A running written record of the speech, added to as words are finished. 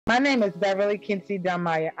My name is Beverly Kincey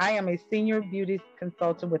Dunmeyer. I am a senior beauty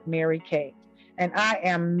consultant with Mary Kay, and I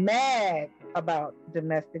am mad about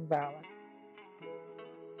domestic violence.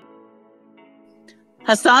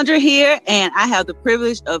 Hassandra here, and I have the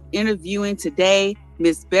privilege of interviewing today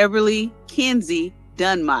Miss Beverly Kincey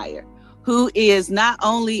Dunmeyer, who is not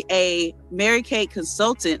only a Mary Kay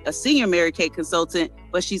consultant, a senior Mary Kay consultant,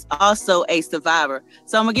 but she's also a survivor.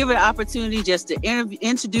 So I'm gonna give her the opportunity just to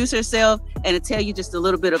introduce herself and to tell you just a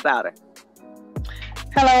little bit about her.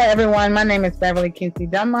 Hello, everyone. My name is Beverly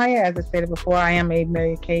Kincey Dunmeyer. As I stated before, I am a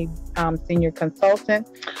Mary Kay senior consultant.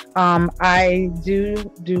 I do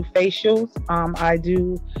facials. I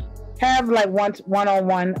do have like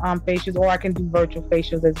one-on-one facials, or I can do virtual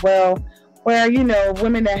facials as well, where,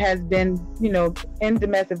 women that has been, in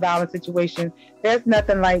domestic violence situations, there's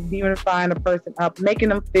nothing like beautifying a person up, making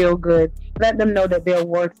them feel good, letting them know that they're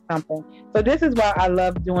worth something. So this is why I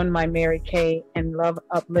love doing my Mary Kay and love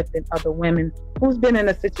uplifting other women who's been in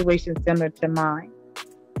a situation similar to mine.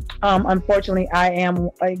 Unfortunately, I am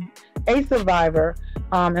a survivor.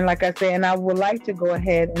 And like I said, and I would like to go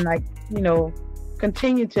ahead and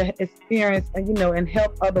continue to experience, and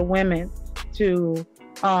help other women to,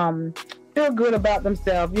 feel good about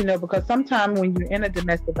themselves, because sometimes when you're in a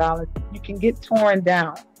domestic violence, you can get torn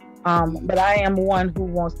down. But I am one who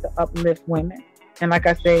wants to uplift women. And like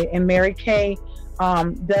I say, and Mary Kay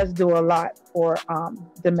does do a lot for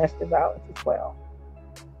domestic violence as well.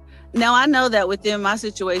 Now, I know that within my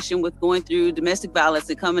situation with going through domestic violence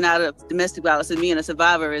and coming out of domestic violence and being a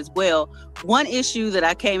survivor as well, one issue that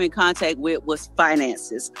I came in contact with was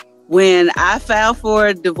finances. When I filed for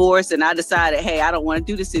a divorce and I decided, hey, I don't want to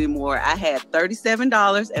do this anymore, I had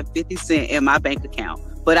 $37.50 in my bank account.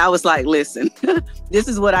 But I was like, listen, this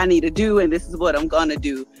is what I need to do and this is what I'm going to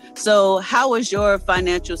do. So how was your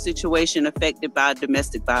financial situation affected by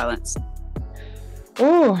domestic violence?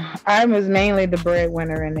 I was mainly the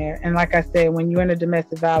breadwinner in there. And like I said, when you're in a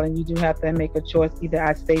domestic violence, you do have to make a choice. Either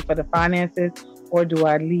I stay for the finances or do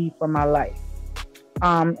I leave for my life?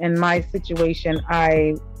 In my situation,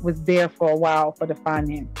 I was there for a while for the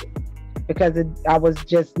finances because I was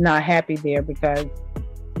just not happy there because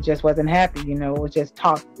it just wasn't happy. It was just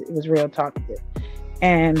toxic. It was real toxic.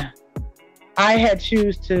 And I had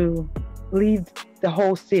choose to leave the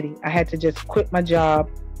whole city. I had to just quit my job,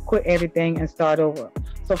 quit everything and start over.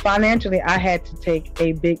 So financially, I had to take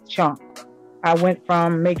a big chunk. I went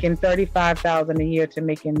from making $35,000 a year to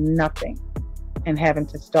making nothing and having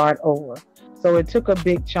to start over. So it took a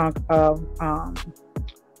big chunk of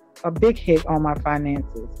a big hit on my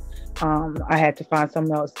finances. I had to find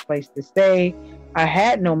some else place to stay. I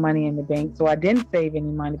had no money in the bank, so I didn't save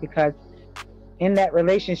any money because in that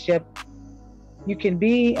relationship, you can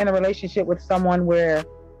be in a relationship with someone where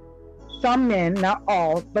some men, not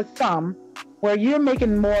all, but some, where you're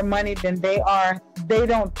making more money than they are. They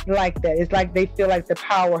don't like that. It's like they feel like the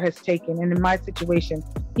power has taken. And in my situation,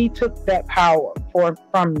 he took that power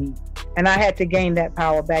from me. And I had to gain that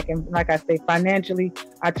power back. And like I say, financially,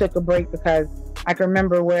 I took a break because I can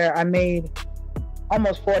remember where I made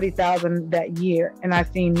almost $40,000 that year, and I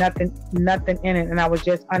seen nothing in it, and I was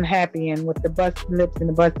just unhappy. And with the bus slips and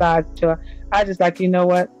the bus sides tour, I just like, you know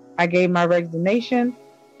what? I gave my resignation,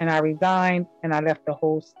 and I resigned, and I left the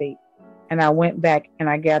whole state, and I went back and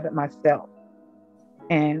I gathered myself,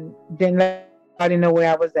 and didn't let anybody know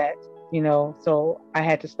where I was at, So I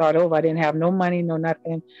had to start over. I didn't have no money, no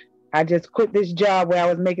nothing. I just quit this job where I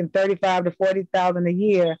was making $35,000 to $40,000 a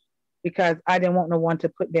year because I didn't want no one to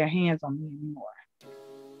put their hands on me anymore.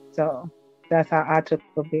 So that's how I took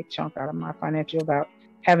a big chunk out of my financial about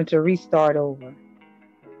having to restart over.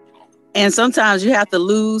 And sometimes you have to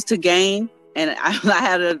lose to gain. And I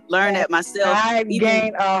had to learn that myself. I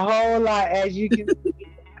gained a whole lot, as you can see.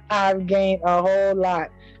 I've gained a whole lot.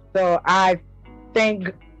 So I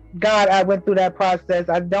thank God I went through that process.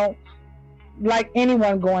 I don't like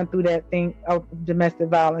anyone going through that thing of domestic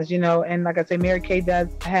violence, and like I say, Mary Kay does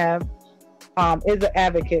have is an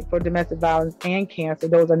advocate for domestic violence and cancer.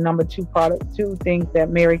 Those are number two things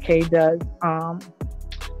that Mary Kay does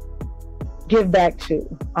give back to.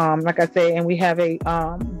 Like I say, and we have a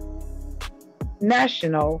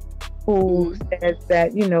national who says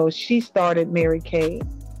that, she started Mary Kay.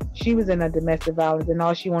 She was in a domestic violence and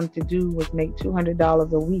all she wanted to do was make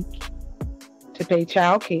 $200 a week to pay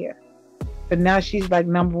child care. But now she's like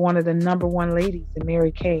one of the number one ladies in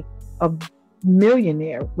Mary Kay, a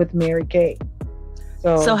millionaire with Mary Kay.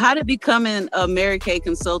 So how did becoming a Mary Kay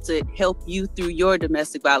consultant help you through your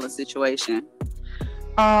domestic violence situation?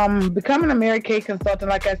 Becoming a Mary Kay consultant,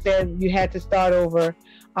 like I said, you had to start over.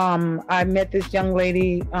 I met this young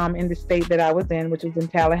lady in the state that I was in, which was in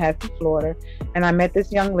Tallahassee, Florida. And I met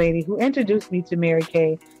this young lady who introduced me to Mary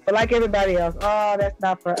Kay. But like everybody else, oh, that's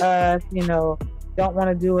not for us, don't want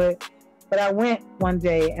to do it. But I went one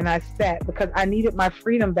day and I sat because I needed my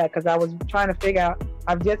freedom back, because I was trying to figure out,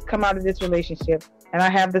 I've just come out of this relationship and I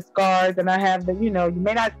have the scars and I have the, you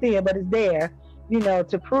may not see it, but it's there,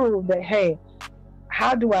 to prove that, hey,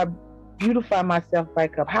 how do I beautify myself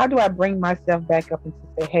back up? How do I bring myself back up and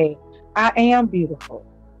to say, hey, I am beautiful.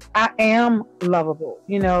 I am lovable.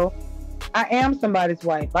 I am somebody's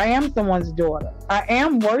wife. I am someone's daughter. I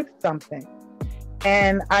am worth something.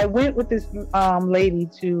 And I went with this lady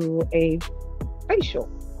to a facial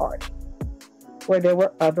party where there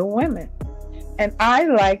were other women. And I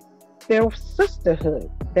liked their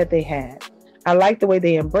sisterhood that they had. I liked the way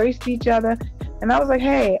they embraced each other. And I was like,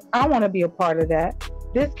 hey, I want to be a part of that.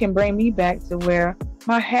 This can bring me back to where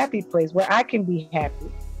my happy place, where I can be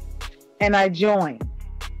happy. And I joined.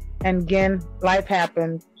 And again, life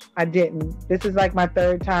happened. I didn't. This is like my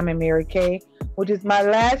third time in Mary Kay, which is my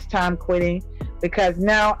last time quitting, because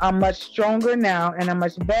now I'm much stronger now and I'm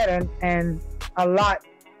much better, and a lot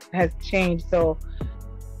has changed. So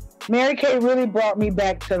Mary Kay really brought me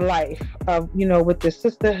back to life of, with the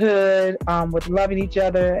sisterhood, with loving each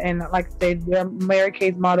other. And like I said, Mary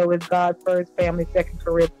Kay's motto is God first, family second,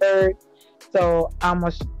 career third. So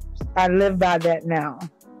I live by that now.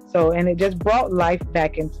 So, and it just brought life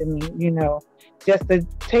back into me, just to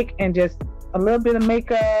take and just a little bit of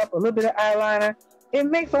makeup, a little bit of eyeliner. It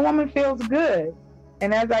makes a woman feel good.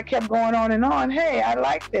 And as I kept going on and on, hey, I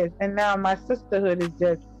like this. And now my sisterhood is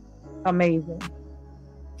just amazing.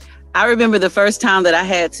 I remember the first time that I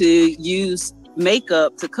had to use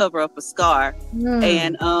makeup to cover up a scar.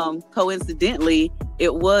 And coincidentally,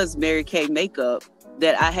 it was Mary Kay makeup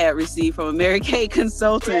that I had received from a Mary Kay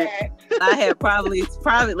consultant. I had probably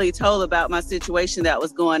privately told about my situation that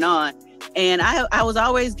was going on. And I was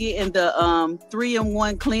always getting the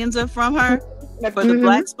 3-in-1 cleanser from her for the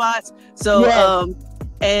black spots. So,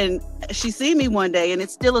 and she seen me one day, and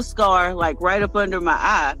it's still a scar, like right up under my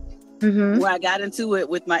eye, where I got into it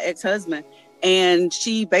with my ex-husband. And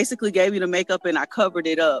she basically gave me the makeup and I covered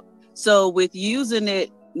it up. So with using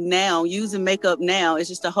it now, using makeup now, it's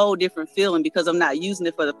just a whole different feeling, because I'm not using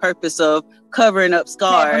it for the purpose of covering up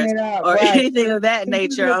scars or anything of that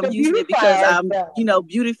nature. I'm using it because I'm,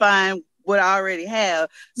 beautifying what I already have.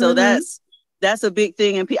 So that's a big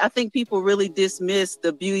thing. And I think people really dismiss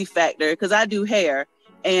the beauty factor, because I do hair.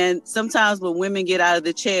 And sometimes when women get out of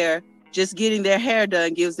the chair, just getting their hair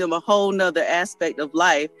done gives them a whole nother aspect of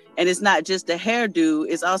life. And it's not just a hairdo,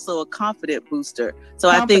 it's also a confident booster. So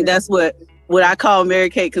I think that's what I call Mary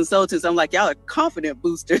Kay consultants. I'm like, y'all are confident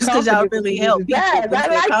boosters, because y'all really help people with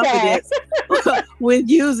their confidence with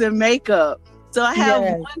using makeup. So I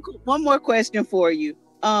have one more question for you.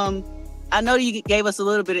 I know you gave us a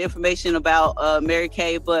little bit of information about Mary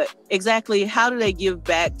Kay, but exactly how do they give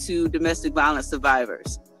back to domestic violence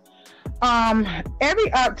survivors?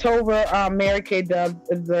 Every October, Mary Kay does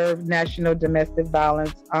observe National Domestic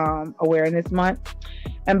Violence Awareness Month.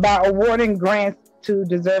 And by awarding grants to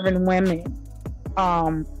deserving women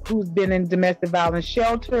who's been in domestic violence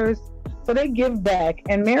shelters, so they give back.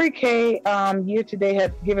 And Mary Kay year to date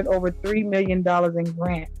has given over $3 million in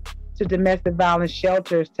grants to domestic violence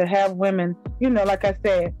shelters to have women, like I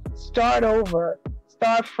said, start over,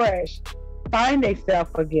 start fresh, find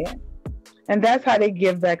themselves again. And that's how they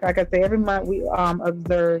give back. Like I said, every month we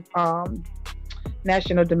observe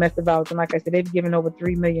National Domestic Violence. And like I said, they've given over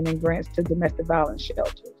 $3 million in grants to domestic violence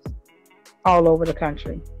shelters all over the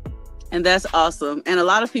country. And that's awesome. And a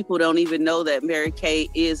lot of people don't even know that Mary Kay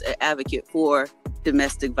is an advocate for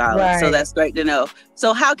domestic violence. Right. So that's great to know.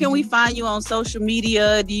 So how can we find you on social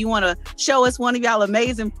media? Do you want to show us one of y'all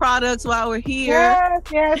amazing products while we're here?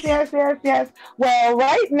 Yes. Well,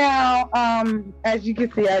 right now, as you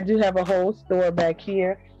can see, I do have a whole store back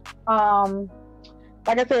here. Like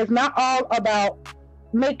I said, it's not all about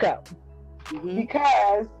makeup,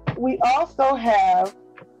 because we also have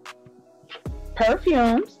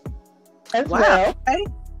perfumes as well.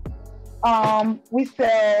 Okay. We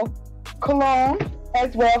sell cologne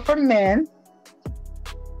as well for men.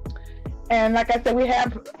 And like I said, we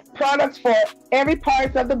have products for every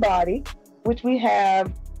part of the body, which we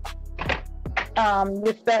have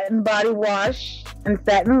the satin body wash and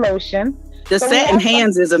satin lotion. The satin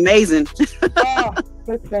hands is amazing.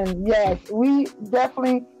 Listen, yes, we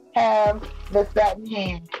definitely have the satin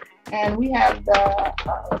hand. And we have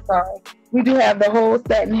we do have the whole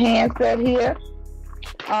satin hand set here.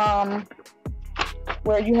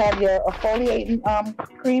 Where you have your exfoliating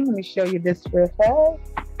cream. Let me show you this real fast.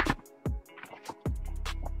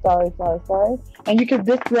 Sorry. And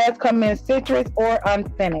this does come in citrus or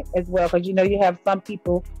unscented as well, because you have some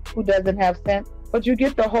people who doesn't have scent, but you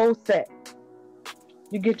get the whole set.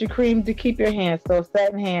 You get your cream to keep your hands. So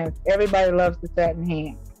satin hands, everybody loves the satin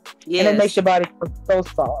hands. Yes. And it makes your body so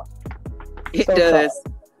soft. It does. Soft.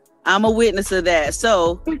 I'm a witness of that.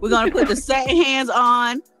 So we're going to put the satin hands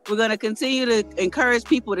on. We're going to continue to encourage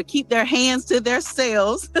people to keep their hands to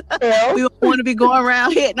themselves. Yeah. We don't want to be going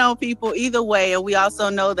around hitting on people either way. And we also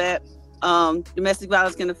know that domestic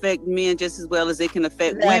violence can affect men just as well as it can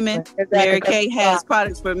affect women. Exactly. Mary Kay has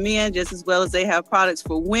products for men just as well as they have products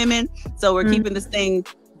for women. So we're keeping this thing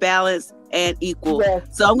balanced and equal.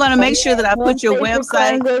 Yes. So I'm going to make sure that I put your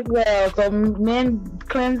website. As well. So men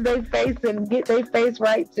cleanse their face and get their face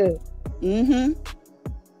right too.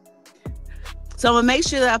 So I'm going to make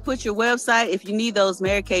sure that I put your website. If you need those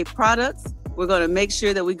Mary Kay products, we're going to make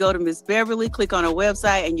sure that we go to Miss Beverly, click on her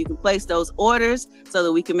website, and you can place those orders so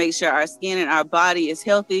that we can make sure our skin and our body is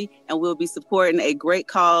healthy, and we'll be supporting a great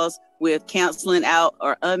cause with canceling out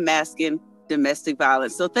or unmasking domestic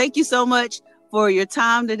violence. So thank you so much for your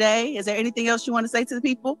time today. Is there anything else you want to say to the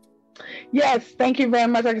people? Yes, thank you very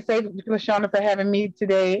much. Like I say, LaShawna, for having me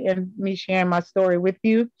today and me sharing my story with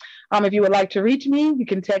you. If you would like to reach me, you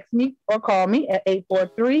can text me or call me at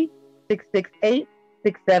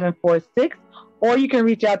 843-668-6746, or you can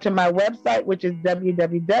reach out to my website, which is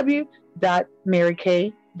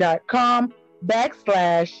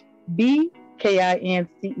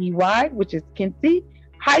www.marykay.com/BKINCEY, which is Kincey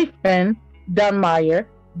Dunmeyer,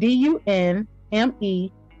 DUNMEYER.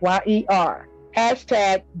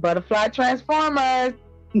 #Butterfly Transformers.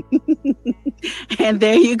 And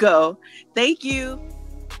there you go. Thank you.